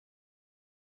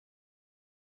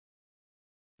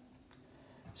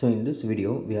So in this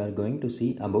video, we are going to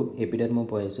see about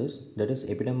epidermopoiesis, that is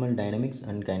epidermal dynamics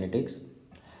and kinetics.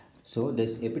 So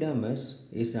this epidermis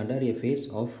is under a phase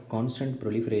of constant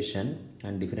proliferation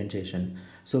and differentiation.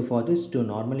 So for this to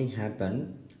normally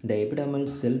happen, the epidermal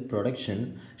cell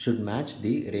production should match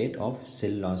the rate of cell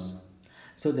loss.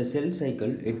 So the cell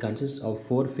cycle, it consists of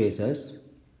 4 phases.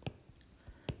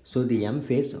 So the M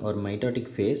phase or mitotic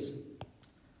phase,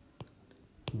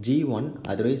 G1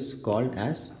 otherwise called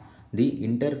as the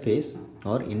interphase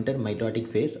or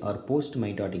intermitotic phase or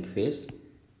postmitotic phase,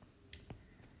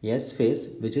 S phase,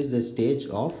 which is the stage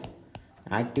of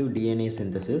active DNA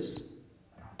synthesis,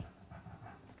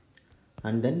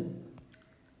 and then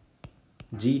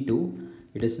G2,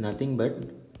 it is nothing but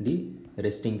the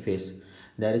resting phase.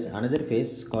 There is another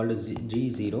phase called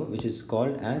G0, which is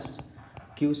called as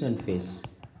quiescent phase.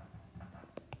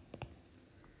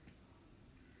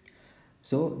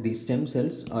 So these stem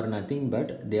cells are nothing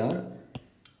but they are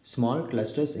small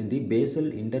clusters in the basal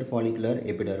interfollicular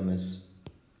epidermis.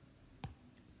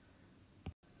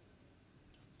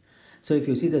 So if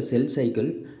you see the cell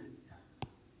cycle,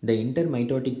 the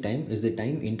intermitotic time is the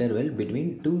time interval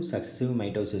between two successive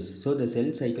mitoses. So the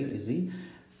cell cycle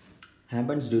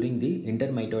happens during the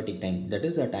intermitotic time, that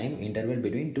is a time interval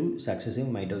between two successive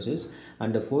mitoses,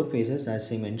 and the 4 phases as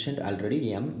I mentioned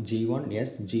already, M, G1,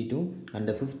 S, G2, and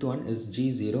the 5th one is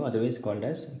G0, otherwise called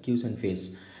as quiescent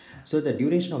phase. So the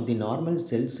duration of the normal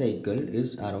cell cycle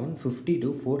is around 50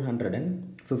 to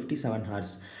 457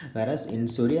 hours, whereas in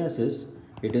psoriasis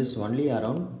it is only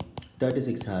around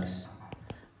 36 hours.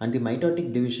 And the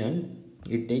mitotic division,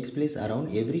 it takes place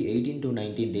around every 18 to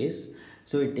 19 days.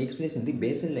 So it takes place in the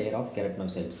basal layer of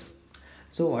keratinocytes.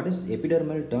 So what is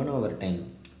epidermal turnover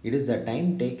time? It is the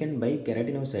time taken by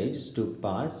keratinocytes to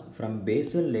pass from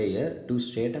basal layer to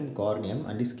stratum corneum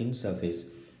and the skin surface.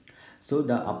 So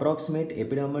the approximate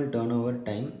epidermal turnover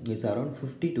time is around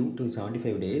 52 to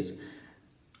 75 days.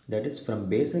 That is, from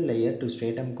basal layer to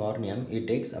stratum corneum, it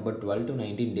takes about 12 to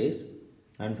 19 days.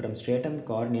 And from stratum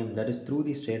corneum, that is through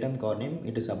the stratum corneum,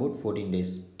 it is about 14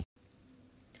 days.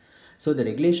 So the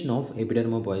regulation of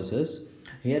epidermopoiesis,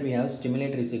 here we have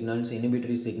stimulatory signals,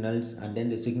 inhibitory signals, and then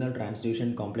the signal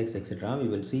transduction complex, etc. We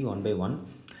will see one by one.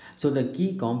 So the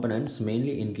key components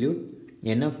mainly include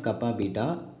NF-kappa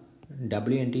beta,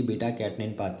 WNT beta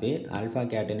catenin pathway, alpha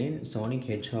catenin sonic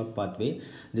hedgehog pathway,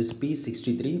 this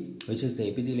P63, which is the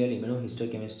epithelial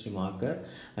immunohistochemistry marker,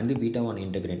 and the beta 1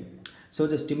 integrin. So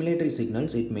the stimulatory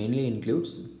signals, it mainly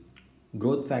includes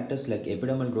growth factors like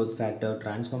epidermal growth factor,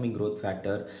 transforming growth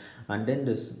factor, and then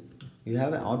this you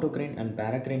have autocrine and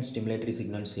paracrine stimulatory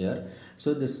signals here.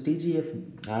 So this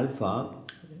TGF alpha,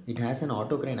 it has an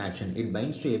autocrine action. It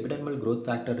binds to epidermal growth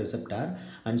factor receptor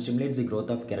and stimulates the growth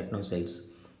of keratinocytes.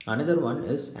 Another one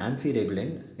is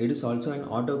amphiregulin. It is also an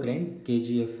autocrine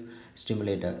KGF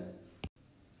stimulator.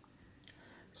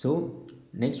 So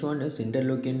next one is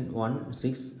interleukin 1,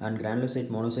 6 and granulocyte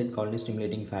monocyte colony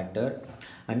stimulating factor.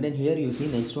 And then here you see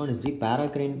next one is the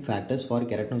paracrine factors for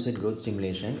keratinocyte growth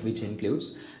stimulation, which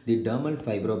includes the dermal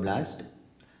fibroblast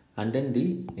and then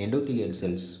the endothelial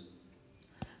cells.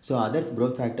 So other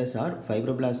growth factors are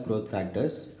fibroblast growth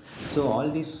factors. So all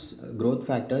these growth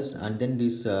factors and then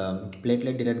this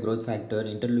platelet derived growth factor,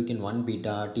 interleukin 1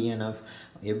 beta, TNF,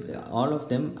 all of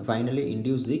them finally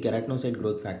induce the keratinocyte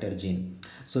growth factor gene,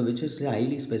 so which is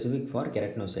highly specific for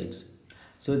keratinocytes.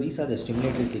 So these are the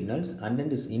stimulatory signals, and then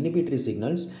this inhibitory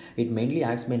signals, it mainly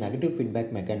acts by negative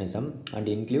feedback mechanism and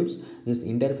includes this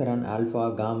interferon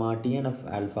alpha, gamma,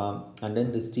 TNF alpha, and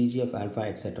then this TGF alpha,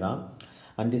 etc.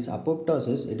 And this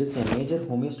apoptosis, it is a major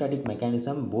homeostatic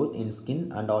mechanism both in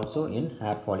skin and also in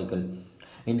hair follicle.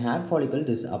 In hair follicle,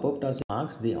 this apoptosis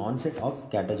marks the onset of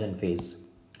catagen phase.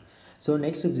 So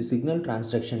next is the signal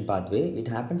transduction pathway. It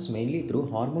happens mainly through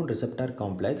hormone receptor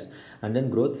complex and then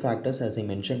growth factors as I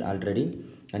mentioned already,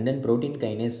 and then protein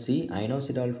kinase C,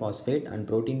 inositol phosphate, and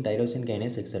protein tyrosine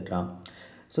kinase, etc.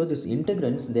 So these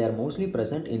integrins, they are mostly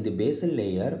present in the basal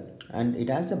layer, and it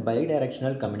has a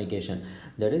bidirectional communication.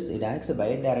 That is, it acts a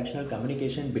bidirectional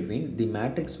communication between the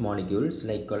matrix molecules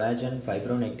like collagen,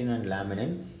 fibronectin, and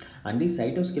laminin, and the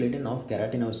cytoskeleton of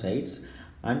keratinocytes,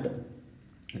 and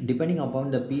depending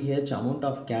upon the pH, amount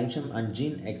of calcium, and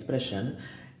gene expression,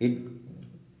 it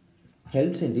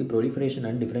helps in the proliferation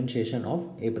and differentiation of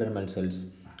epidermal cells.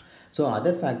 So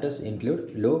other factors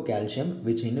include low calcium,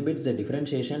 which inhibits the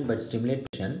differentiation but stimulates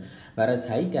proliferation, whereas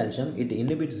high calcium, it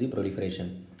inhibits the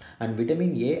proliferation. And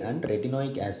vitamin A and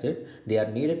retinoic acid, they are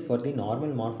needed for the normal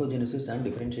morphogenesis and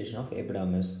differentiation of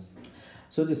epidermis.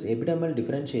 So this epidermal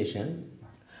differentiation,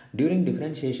 During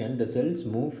differentiation, the cells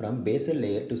move from basal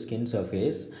layer to skin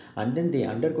surface, and then they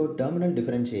undergo terminal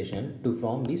differentiation to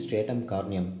form the stratum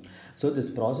corneum. So this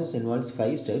process involves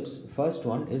 5 steps. First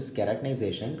one is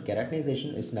keratinization.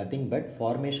 Keratinization is nothing but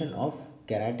formation of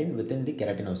keratin within the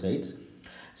keratinocytes.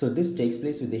 So this takes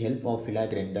place with the help of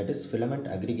filaggrin, that is filament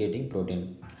aggregating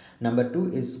protein. Number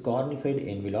 2 is cornified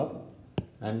envelope,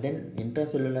 and then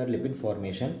intracellular lipid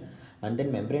formation, and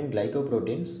then membrane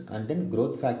glycoproteins, and then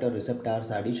growth factor receptors,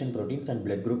 adhesion proteins, and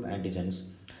blood group antigens.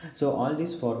 So all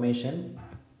this formation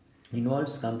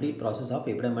involves complete process of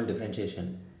epidermal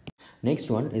differentiation. Next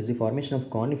one is the formation of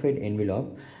cornified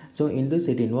envelope. So in this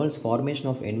it involves formation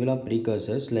of envelope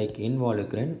precursors like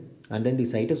involucrin, and then the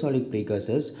cytosolic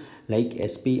precursors like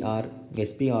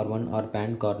SPR1 or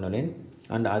pancornolin,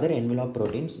 and other envelope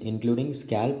proteins including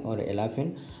scalp or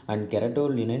elafin and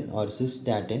keratolinin or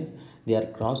cystatin. They are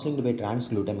cross-linked by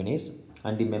transglutaminase,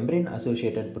 and the membrane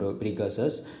associated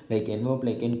precursors like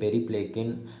envoplakin,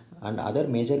 periplakin, and other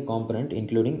major component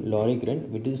including loricrin,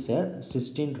 which is a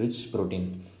cysteine rich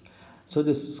protein. So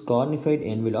this cornified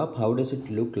envelope, how does it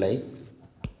look like?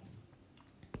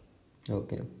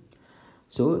 Okay,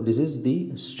 so this is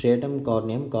the stratum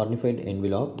corneum cornified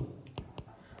envelope.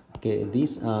 Okay,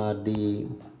 these are the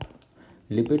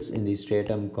lipids in the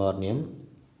stratum corneum.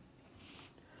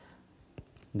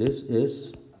 This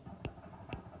is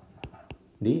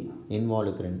the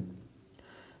involucrin.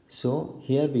 So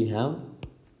here we have,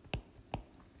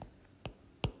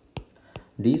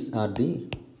 these are the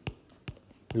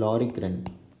loricrin.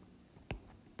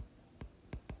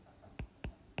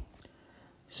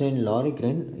 So in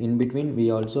loricrin, in between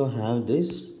we also have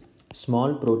this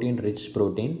small protein rich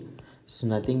protein. It's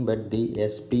nothing but the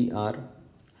SPR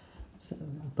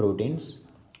proteins.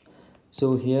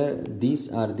 So here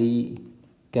these are the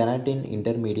keratin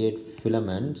intermediate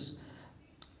filaments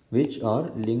which are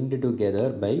linked together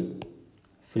by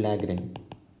filaggrin.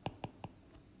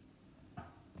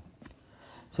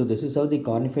 So this is how the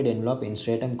cornified envelope in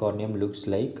stratum corneum looks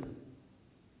like.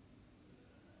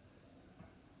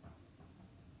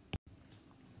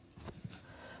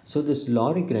 So this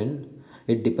loricrin,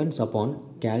 it depends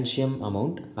upon calcium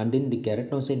amount and in the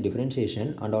keratinocyte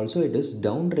differentiation, and also it is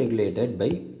down regulated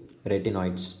by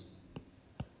retinoids.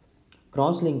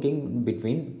 Cross-linking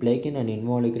between plakin and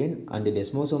involucrin and the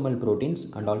desmosomal proteins,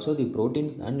 and also the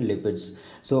proteins and lipids.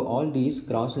 So all these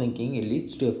cross-linking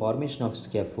leads to a formation of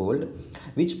scaffold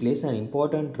which plays an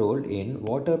important role in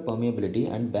water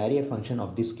permeability and barrier function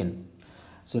of the skin.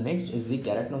 So next is the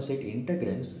keratinocyte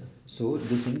integrins. So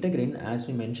this integrin, as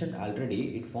we mentioned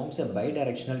already, it forms a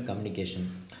bidirectional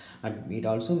communication, and it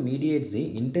also mediates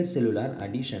the intercellular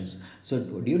adhesions. So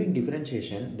during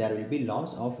differentiation there will be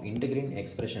loss of integrin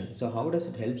expression. So how does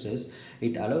it helps is,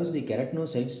 it allows the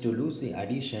keratinocytes to lose the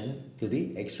adhesion to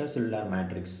the extracellular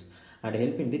matrix and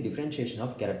help in the differentiation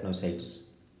of keratinocytes.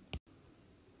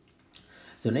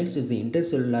 So next is the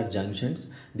intercellular junctions.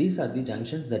 These are the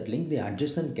junctions that link the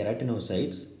adjacent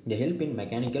keratinocytes. They help in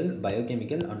mechanical,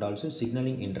 biochemical, and also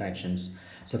signaling interactions.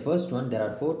 So first one, there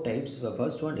are 4 types. The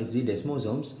first one is the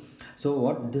desmosomes. So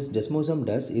what this desmosome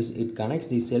does is it connects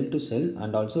the cell to cell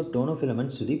and also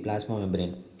tonofilaments to the plasma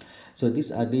membrane. So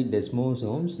these are the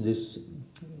desmosomes. This,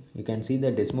 you can see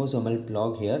the desmosomal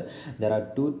plug here. There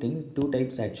are two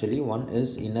types actually. One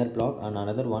is inner plug and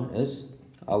another one is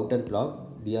outer plug.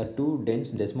 They are 2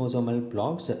 dense desmosomal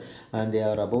plugs and they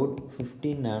are about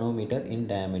 15 nanometer in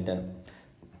diameter.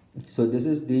 So this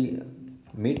is the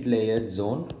mid-layered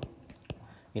zone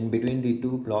in between the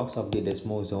 2 plugs of the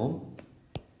desmosome.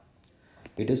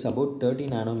 It is about 30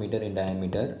 nanometer in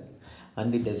diameter,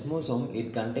 and the desmosome,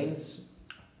 it contains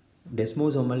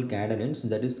desmosomal cadenins,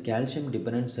 that is calcium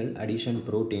dependent cell adhesion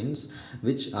proteins,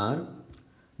 which are,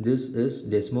 this is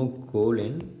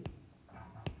desmocolin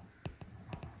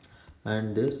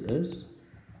and this is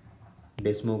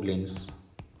desmoglins.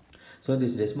 So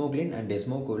this desmoglin and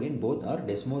desmocolin both are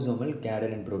desmosomal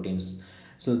cadenin proteins.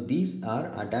 So these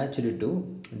are attached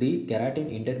to the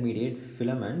keratin intermediate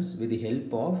filaments with the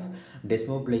help of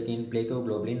desmoplakin,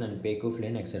 plakoglobulin, and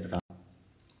pacoflin, etc.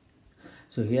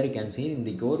 So here you can see in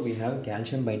the core we have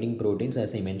calcium binding proteins,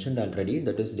 as I mentioned already,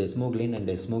 that is desmoglin and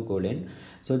desmocolin.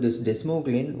 So this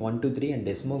desmoglin 1-3 and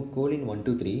desmocolin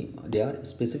 1-3, they are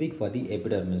specific for the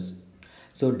epidermis.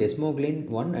 So desmoglin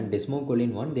 1 and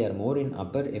desmocolin 1, they are more in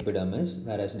upper epidermis,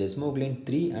 whereas desmoglin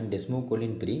 3 and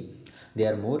desmocolin 3, they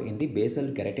are more in the basal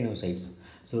keratinocytes.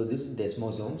 So this is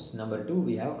desmosomes. Number 2,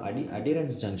 we have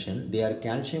adherence junction. They are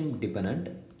calcium dependent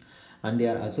and they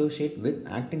are associated with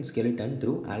actin skeleton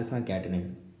through alpha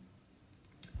catenin.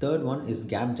 Third one is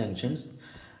gap junctions.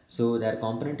 So their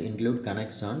component include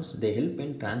connexons. They help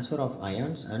in transfer of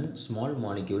ions and small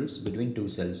molecules between two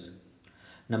cells.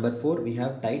 Number 4, we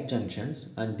have tight junctions,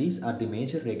 and these are the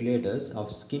major regulators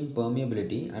of skin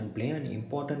permeability and play an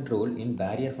important role in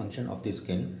barrier function of the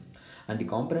skin. And the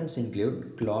components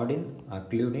include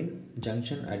occludin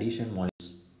junction adhesion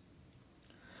molecules.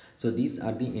 So these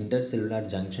are the intercellular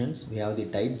junctions. We have the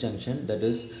tight junction, that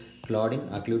is claudin,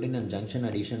 occludin and junction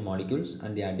adhesion molecules,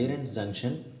 and the adherence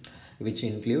junction, which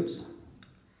includes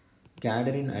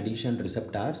cadherin adhesion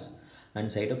receptors and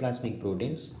cytoplasmic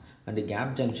proteins, and the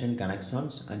gap junction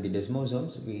connexons and the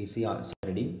desmosomes we see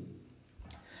already.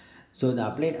 So the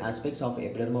applied aspects of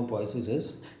epidermopoiesis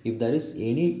is, if there is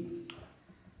any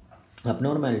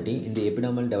abnormality in the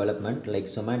epidermal development like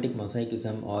somatic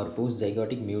mosaicism or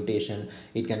post-zygotic mutation,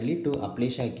 it can lead to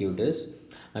aplasia cutis,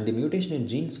 and the mutation in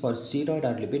genes for steroid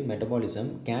or lipid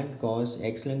metabolism can cause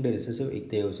X-linked recessive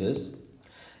ichthyosis.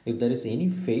 If there is any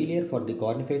failure for the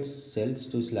cornified cells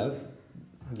to slough,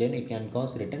 then it can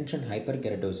cause retention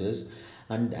hyperkeratosis,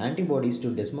 and antibodies to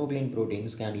desmoglein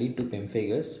proteins can lead to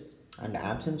pemphigus, and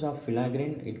absence of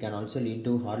filaggrin, it can also lead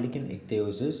to harlequin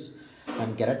ichthyosis,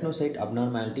 and keratinocyte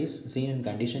abnormalities seen in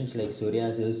conditions like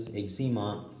psoriasis,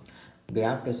 eczema,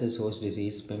 graft versus host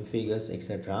disease, pemphigus,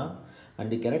 etc.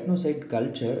 And the keratinocyte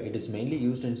culture, it is mainly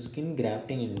used in skin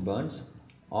grafting in burns.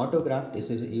 Autograft is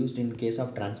used in case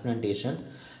of transplantation,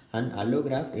 and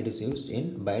allograft, it is used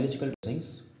in biological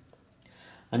things.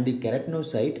 And the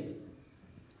keratinocyte,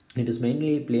 it is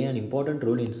mainly play an important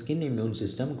role in skin immune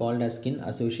system called as skin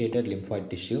associated lymphoid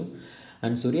tissue.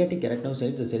 And psoriatic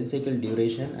keratinocytes, the cell cycle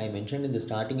duration I mentioned in the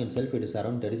starting itself, it is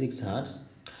around 36 hours.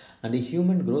 And the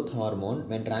human growth hormone,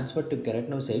 when transferred to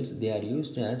keratinocytes, they are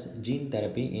used as gene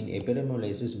therapy in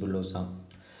epidermolysis bullosa.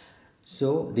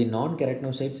 So the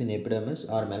non-keratinocytes in epidermis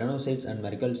are melanocytes and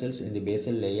Merkel cells in the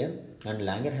basal layer, and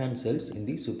Langerhans cells in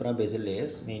the suprabasal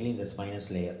layers, mainly in the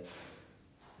spinous layer.